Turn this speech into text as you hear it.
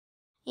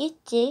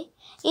Itzy.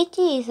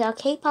 Itzy is a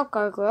K-pop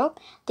girl group.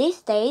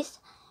 These days,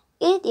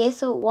 it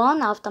is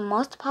one of the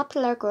most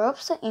popular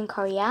groups in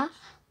Korea.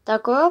 The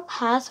group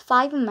has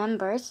 5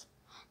 members.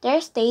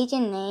 Their stage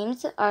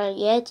names are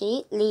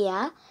Yeji,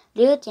 Lia,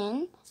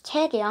 Ryujin,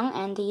 Chaeryeong,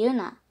 and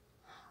Yuna.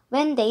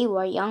 When they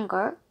were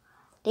younger,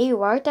 they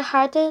worked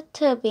hard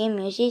to be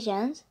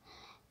musicians.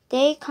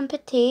 They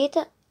competed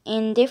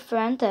in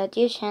different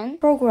audition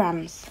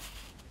programs.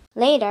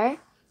 Later,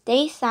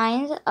 they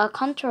signed a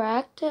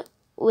contract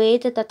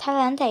with the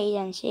talent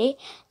agency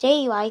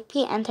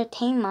JYP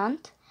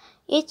Entertainment.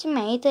 It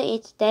made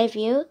its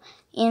debut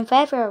in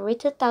February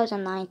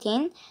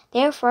 2019.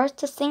 Their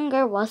first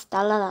single was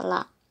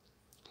Dalalala.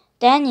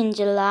 Then in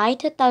July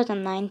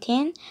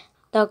 2019,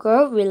 the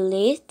group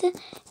released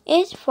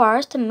its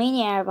first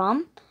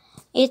mini-album,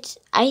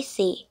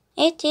 Itzy.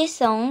 Its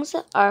songs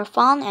are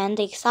fun and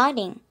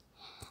exciting.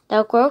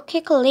 The group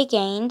quickly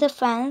gained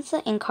fans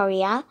in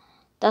Korea.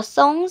 The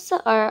songs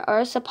are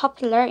also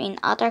popular in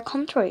other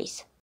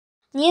countries.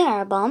 New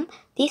album.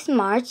 This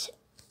March,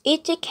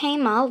 Itzy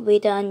came out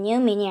with a new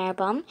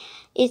mini-album,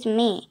 It's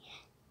Me.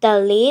 The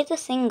lead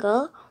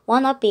single,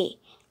 Wanna Be,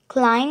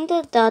 climbed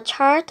the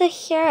chart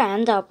here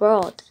and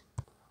abroad.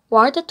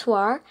 World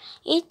Tour.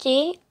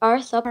 Itzy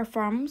also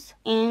performs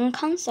in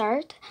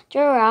concerts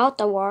throughout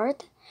the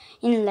world.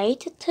 In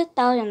late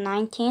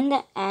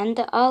 2019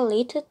 and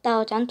early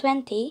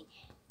 2020,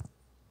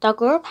 the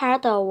group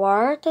had a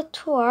world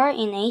tour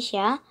in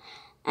Asia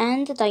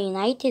and the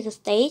United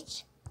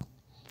States.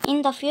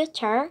 In the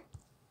future,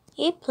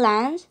 it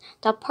plans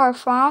to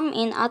perform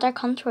in other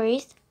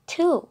countries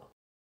too.